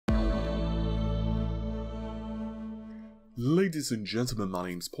Ladies and gentlemen, my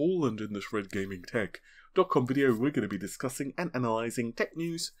name's Paul, and in this RedGamingTech.com video we're going to be discussing and analysing tech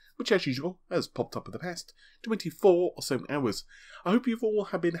news, which as usual has popped up in the past 24 or so hours. I hope you've all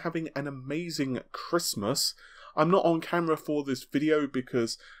been having an amazing Christmas. I'm not on camera for this video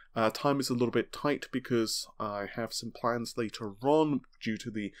because time is a little bit tight because I have some plans later on due to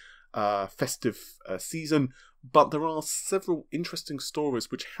the festive season, but there are several interesting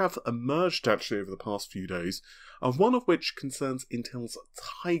stories which have emerged actually over the past few days, one of which concerns Intel's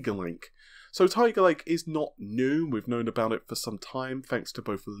Tiger Lake. So Tiger Lake is not new, we've known about it for some time thanks to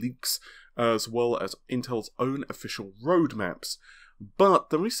both leaks as well as Intel's own official roadmaps. But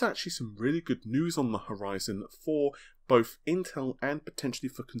there is actually some really good news on the horizon for both Intel and potentially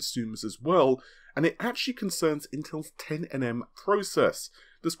for consumers as well, and it actually concerns Intel's 10nm process.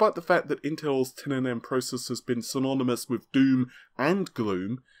 Despite the fact that Intel's 10nm process has been synonymous with doom and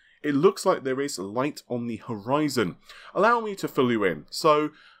gloom, it looks like there is light on the horizon. Allow me to fill you in. So,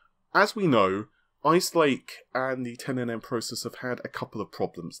 as we know, Ice Lake and the 10nm process have had a couple of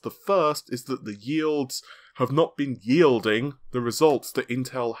problems. The first is that the yields have not been yielding the results that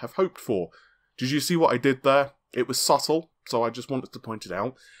Intel have hoped for. Did you see what I did there? It was subtle, so I just wanted to point it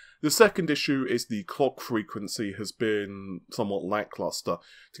out. The second issue is the clock frequency has been somewhat lackluster.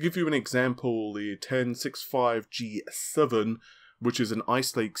 To give you an example, the 1065G7, which is an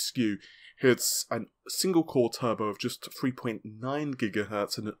Ice Lake SKU, hits a single core turbo of just 3.9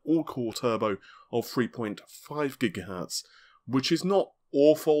 GHz and an all-core turbo of 3.5 GHz, which is not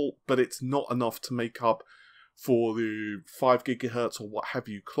awful, but it's not enough to make up for the 5 GHz or what have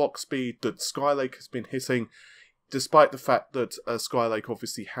you clock speed that Skylake has been hitting, despite the fact that Skylake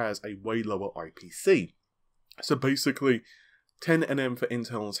obviously has a way lower IPC. So basically, 10nm for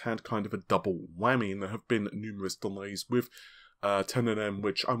Intel has had kind of a double whammy, and there have been numerous delays with 10nm,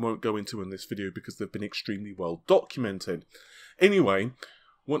 which I won't go into in this video because they've been extremely well documented. Anyway,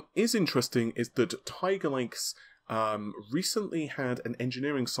 what is interesting is that Tiger Lake's recently had an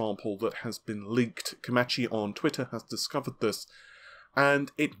engineering sample that has been leaked. Komachi on Twitter has discovered this,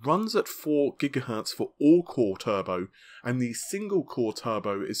 and it runs at 4 GHz for all-core turbo, and the single-core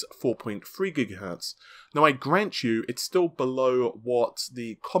turbo is 4.3 GHz. Now I grant you, it's still below what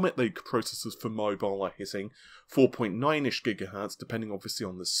the Comet Lake processors for mobile are hitting, 4.9-ish GHz, depending obviously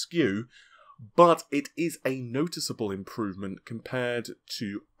on the SKU, but it is a noticeable improvement compared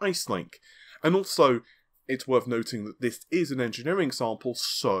to Ice Lake. And also, it's worth noting that this is an engineering sample,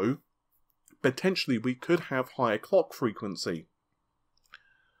 so potentially we could have higher clock frequency.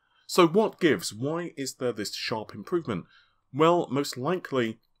 So what gives? Why is there this sharp improvement? Well, most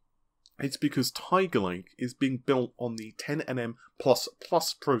likely it's because Tiger Lake is being built on the 10nm++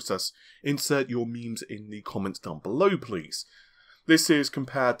 process. Insert your memes in the comments down below, please. This is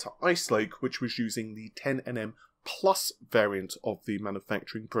compared to Ice Lake, which was using the 10nm+ variant of the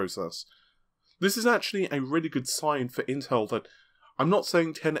manufacturing process. This is actually a really good sign for Intel that I'm not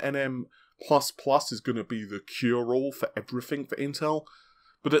saying 10nm++ is going to be the cure-all for everything for Intel,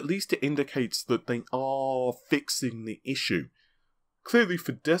 but at least it indicates that they are fixing the issue. Clearly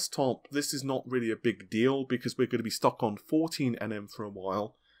for desktop, this is not really a big deal because we're going to be stuck on 14nm for a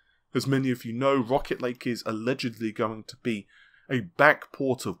while. As many of you know, Rocket Lake is allegedly going to be a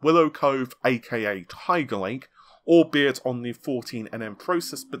backport of Willow Cove, aka Tiger Lake, albeit on the 14nm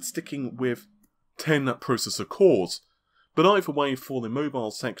process, but sticking with 10 processor cores. But either way, for the mobile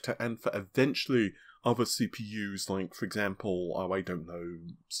sector and for eventually other CPUs, like for example, I don't know,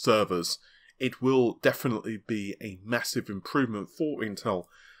 servers, it will definitely be a massive improvement for Intel.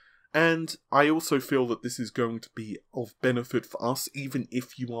 And I also feel that this is going to be of benefit for us, even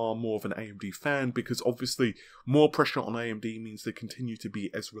if you are more of an AMD fan, because obviously more pressure on AMD means they continue to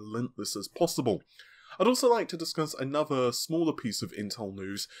be as relentless as possible. I'd also like to discuss another smaller piece of Intel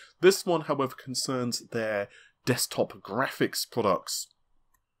news. This one, however, concerns their desktop graphics products.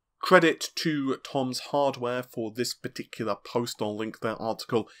 Credit to Tom's Hardware for this particular post. I'll link their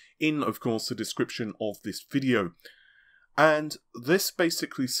article in, of course, the description of this video. And this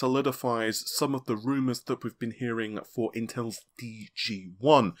basically solidifies some of the rumours that we've been hearing for Intel's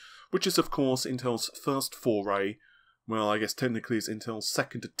DG1, which is, of course, Intel's first foray, well, I guess technically it's Intel's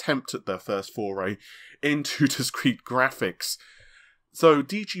second attempt at their first foray into discrete graphics. So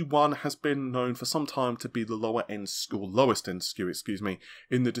DG1 has been known for some time to be the lowest end SKU,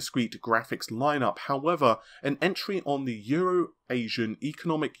 in the discrete graphics lineup. However, an entry on the Euro-Asian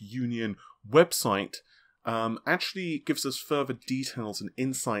Economic Union website actually gives us further details and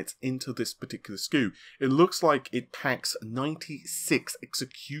insights into this particular SKU. It looks like it packs 96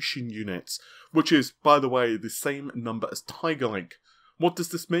 execution units, which is, by the way, the same number as Tiger Lake. What does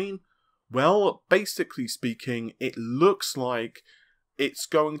this mean? Well, basically speaking, it looks like it's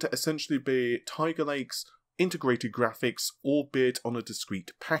going to essentially be Tiger Lake's integrated graphics, albeit on a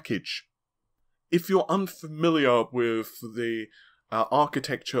discrete package. If you're unfamiliar with the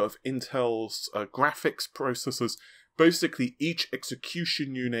architecture of Intel's graphics processors, basically each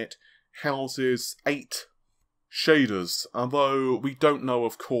execution unit houses 8 shaders, although we don't know,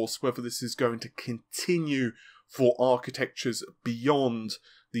 of course, whether this is going to continue for architectures beyond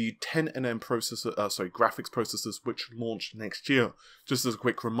the 10nm graphics processors which launch next year. Just as a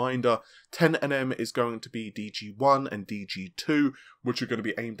quick reminder, 10nm is going to be DG1 and DG2, which are going to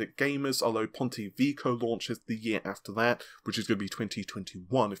be aimed at gamers, although Ponte Vico launches the year after that, which is going to be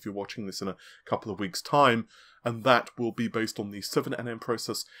 2021 if you're watching this in a couple of weeks' time, and that will be based on the 7nm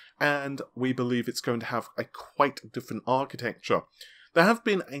process, and we believe it's going to have a quite different architecture. There have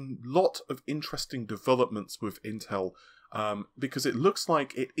been a lot of interesting developments with Intel, because it looks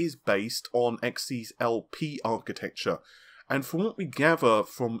like it is based on XC's LP architecture. And from what we gather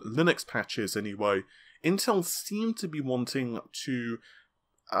from Linux patches anyway, Intel seem to be wanting to,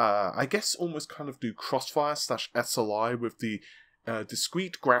 I guess almost kind of do Crossfire/SLI with the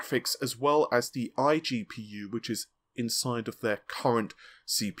discrete graphics as well as the iGPU, which is inside of their current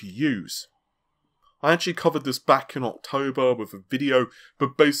CPUs. I actually covered this back in October with a video,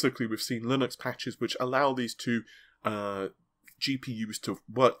 but basically we've seen Linux patches which allow these two GPUs to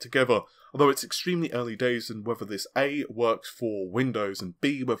work together, although it's extremely early days, and whether this A works for Windows and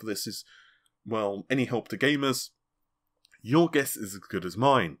B whether this is, well, any help to gamers, your guess is as good as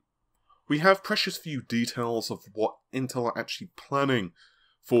mine. We have precious few details of what Intel are actually planning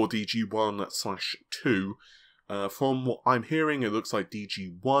for DG1/2. From what I'm hearing, it looks like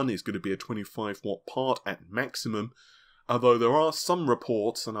DG1 is going to be a 25 watt part at maximum, although there are some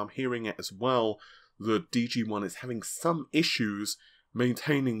reports, and I'm hearing it as well, that DG1 is having some issues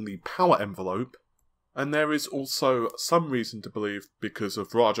maintaining the power envelope, and there is also some reason to believe, because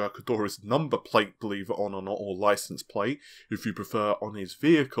of Raja Kodora's number plate, believe it or not, or license plate, if you prefer, on his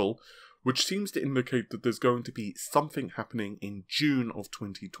vehicle, which seems to indicate that there's going to be something happening in June of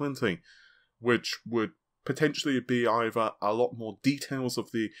 2020, which would potentially be either a lot more details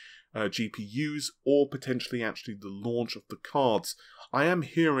of the GPUs, or potentially actually the launch of the cards. I am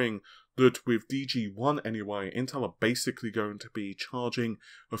hearing that with DG1 anyway, Intel are basically going to be charging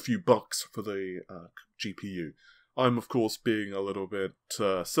a few bucks for the GPU. I'm of course being a little bit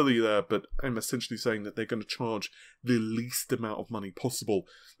silly there, but I'm essentially saying that they're going to charge the least amount of money possible.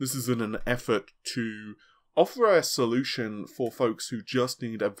 This is in an effort to offer a solution for folks who just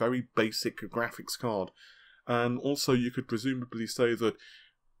need a very basic graphics card. And also you could presumably say that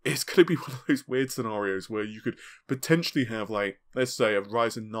it's going to be one of those weird scenarios where you could potentially have, like, let's say a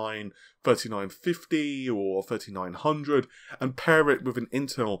Ryzen 9 3950 or 3900 and pair it with an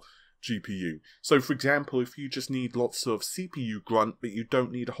Intel GPU. So for example, if you just need lots of CPU grunt but you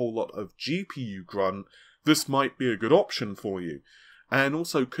don't need a whole lot of GPU grunt, this might be a good option for you. And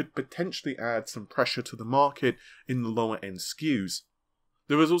also could potentially add some pressure to the market in the lower end SKUs.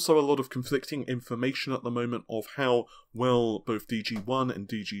 There is also a lot of conflicting information at the moment of how well both DG1 and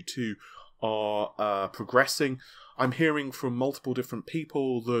DG2 are progressing. I'm hearing from multiple different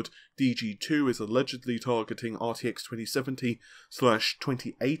people that DG2 is allegedly targeting RTX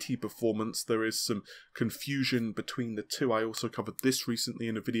 2070/2080 performance. There is some confusion between the two. I also covered this recently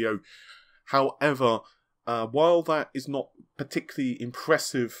in a video. However, while that is not particularly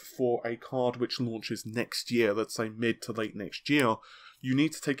impressive for a card which launches next year, let's say mid to late next year, you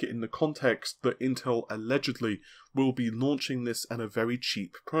need to take it in the context that Intel allegedly will be launching this at a very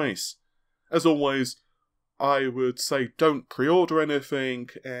cheap price. As always, I would say don't pre-order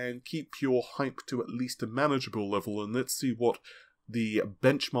anything and keep your hype to at least a manageable level, and let's see what the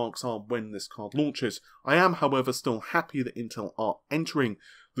benchmarks are when this card launches. I am, however, still happy that Intel are entering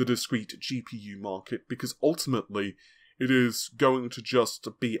the discrete GPU market, because ultimately it is going to just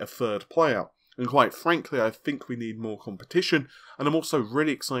be a third player. And quite frankly, I think we need more competition, and I'm also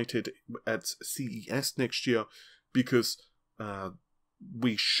really excited at CES next year, because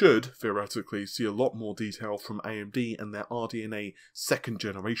we should, theoretically, see a lot more detail from AMD and their RDNA 2nd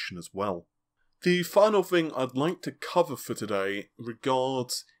generation as well. The final thing I'd like to cover for today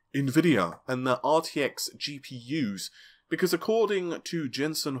regards Nvidia and their RTX GPUs, because according to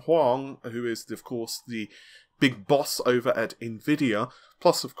Jensen Huang, who is, of course, the big boss over at Nvidia,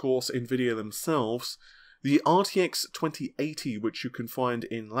 plus of course Nvidia themselves, the RTX 2080, which you can find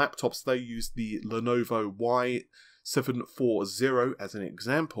in laptops, they use the Lenovo Y740 as an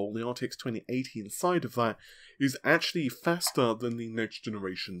example. The RTX 2080 inside of that is actually faster than the next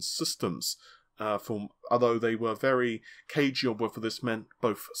generation systems. although they were very cagey on whether this meant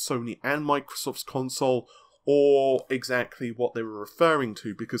both Sony and Microsoft's console, or exactly what they were referring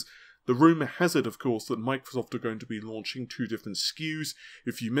to, because the rumour has it, of course, that Microsoft are going to be launching 2 different SKUs.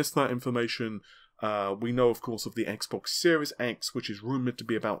 If you missed that information, we know, of course, of the Xbox Series X, which is rumoured to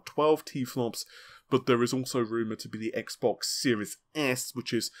be about 12 T-flops, but there is also rumoured to be the Xbox Series S,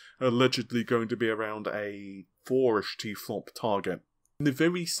 which is allegedly going to be around a 4-ish T-flop target. In the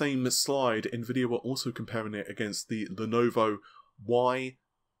very same slide, Nvidia were also comparing it against the Lenovo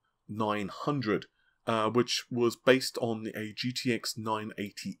Y900, which was based on a GTX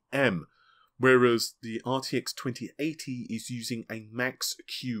 980M, whereas the RTX 2080 is using a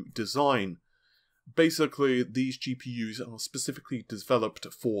Max-Q design. Basically, these GPUs are specifically developed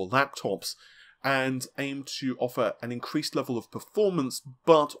for laptops and aim to offer an increased level of performance,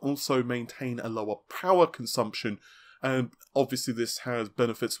 but also maintain a lower power consumption. And obviously this has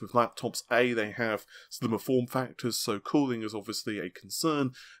benefits with laptops. A, they have slimmer form factors, so cooling is obviously a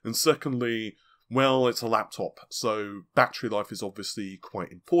concern. And secondly, well, it's a laptop, so battery life is obviously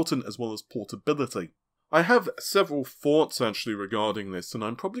quite important, as well as portability. I have several thoughts actually regarding this, and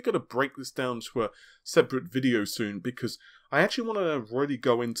I'm probably going to break this down to a separate video soon, because I actually want to really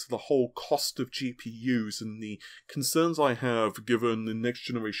go into the whole cost of GPUs and the concerns I have given the next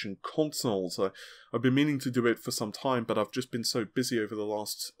generation consoles. I've been meaning to do it for some time, but I've just been so busy over the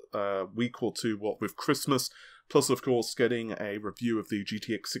last week or two, what with Christmas, plus of course getting a review of the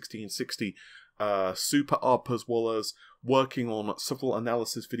GTX 1660 Super up, as well as working on several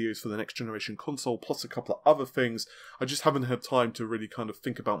analysis videos for the next generation console, plus a couple of other things. I just haven't had time to really kind of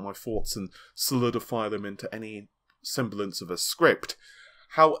think about my thoughts and solidify them into any semblance of a script.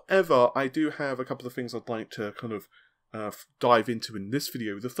 However, I do have a couple of things I'd like to kind of dive into in this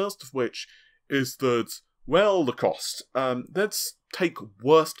video. The first of which is that, well, the cost. Let's take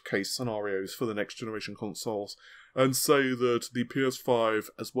worst case scenarios for the next generation consoles and say that the PS5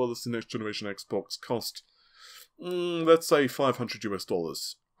 as well as the next generation Xbox cost, let's say $500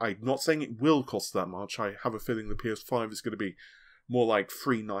 US. I'm not saying it will cost that much. I have a feeling the PS5 is going to be more like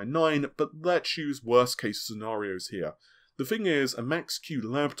 $399, but let's use worst case scenarios here. The thing is, a Max-Q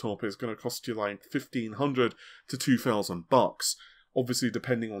laptop is going to cost you like $1,500 to $2,000, obviously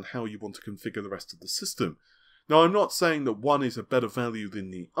depending on how you want to configure the rest of the system. Now, I'm not saying that one is a better value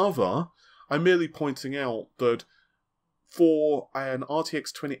than the other. I'm merely pointing out that for an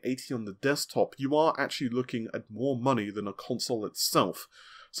RTX 2080 on the desktop, you are actually looking at more money than a console itself.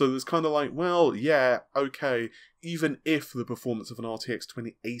 So there's kind of like, well, yeah, okay, even if the performance of an RTX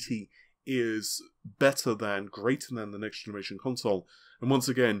 2080 is better than, greater than the next generation console, and once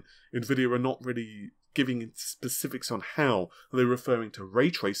again, Nvidia are not really giving specifics on how. Are they referring to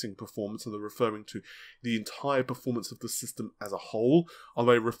ray tracing performance? Are they referring to the entire performance of the system as a whole? Are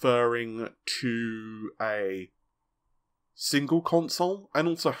they referring to a single console? And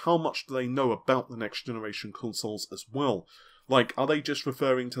also, how much do they know about the next generation consoles as well? Like, are they just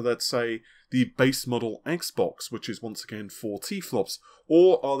referring to, let's say, the base model Xbox, which is once again 4 T-flops,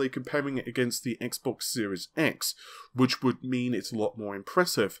 or are they comparing it against the Xbox Series X, which would mean it's a lot more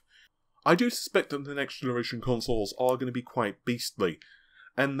impressive? I do suspect that the next generation consoles are going to be quite beastly,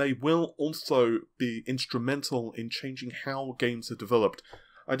 and they will also be instrumental in changing how games are developed.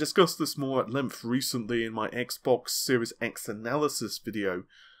 I discussed this more at length recently in my Xbox Series X analysis video,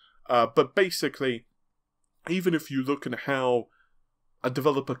 but basically, even if you look at how a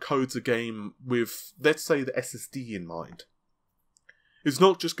developer codes a game with, let's say, the SSD in mind, it's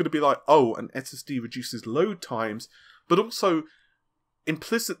not just going to be like, oh, an SSD reduces load times, but also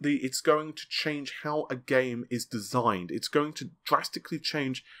implicitly it's going to change how a game is designed. It's going to drastically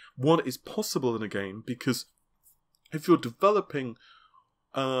change what is possible in a game, because if you're developing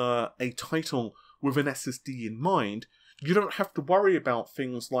a title with an SSD in mind, you don't have to worry about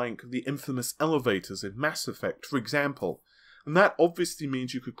things like the infamous elevators in Mass Effect, for example. And that obviously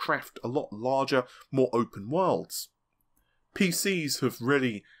means you could craft a lot larger, more open worlds. PCs have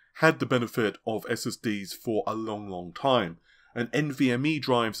really had the benefit of SSDs for a long, long time. And NVMe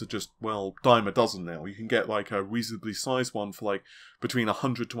drives are just, well, dime a dozen now. You can get like a reasonably sized one for like between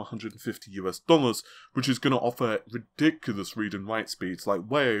 $100 to $150 US, which is going to offer ridiculous read and write speeds, like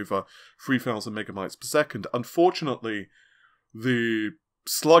way over 3,000 megabytes per second. Unfortunately, the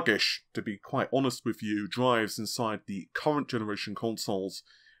sluggish, to be quite honest with you, drives inside the current generation consoles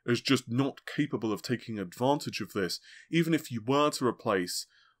is just not capable of taking advantage of this. Even if you were to replace,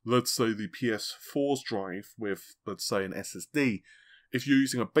 let's say, the PS4's drive with, let's say, an SSD, if you're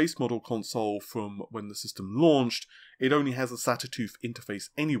using a base model console from when the system launched, it only has a SATA tooth interface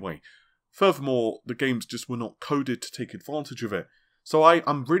anyway. Furthermore, the games just were not coded to take advantage of it. So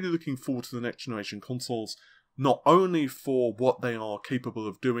I'm really looking forward to the next generation consoles, not only for what they are capable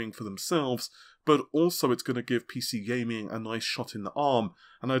of doing for themselves, but also it's going to give PC gaming a nice shot in the arm,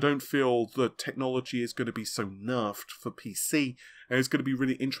 and I don't feel that technology is going to be so nerfed for PC, and it's going to be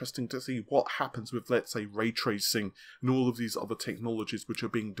really interesting to see what happens with, let's say, ray tracing and all of these other technologies which are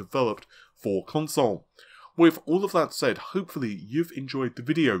being developed for console. With all of that said, hopefully you've enjoyed the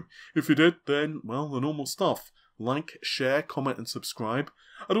video. If you did, then, well, the normal stuff. Like, share, comment and subscribe.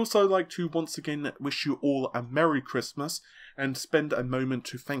 I'd also like to once again wish you all a Merry Christmas and spend a moment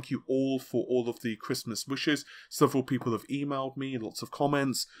to thank you all for all of the Christmas wishes. Several people have emailed me, lots of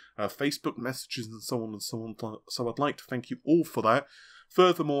comments, Facebook messages and so on and so on, so I'd like to thank you all for that.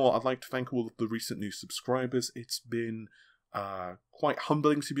 Furthermore, I'd like to thank all of the recent new subscribers. It's been quite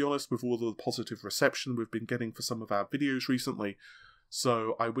humbling, to be honest, with all the positive reception we've been getting for some of our videos recently.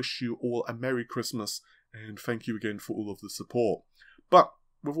 So I wish you all a Merry Christmas and thank you again for all of the support. But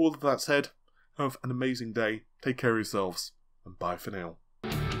with all of that said, have an amazing day, take care of yourselves, and bye for now.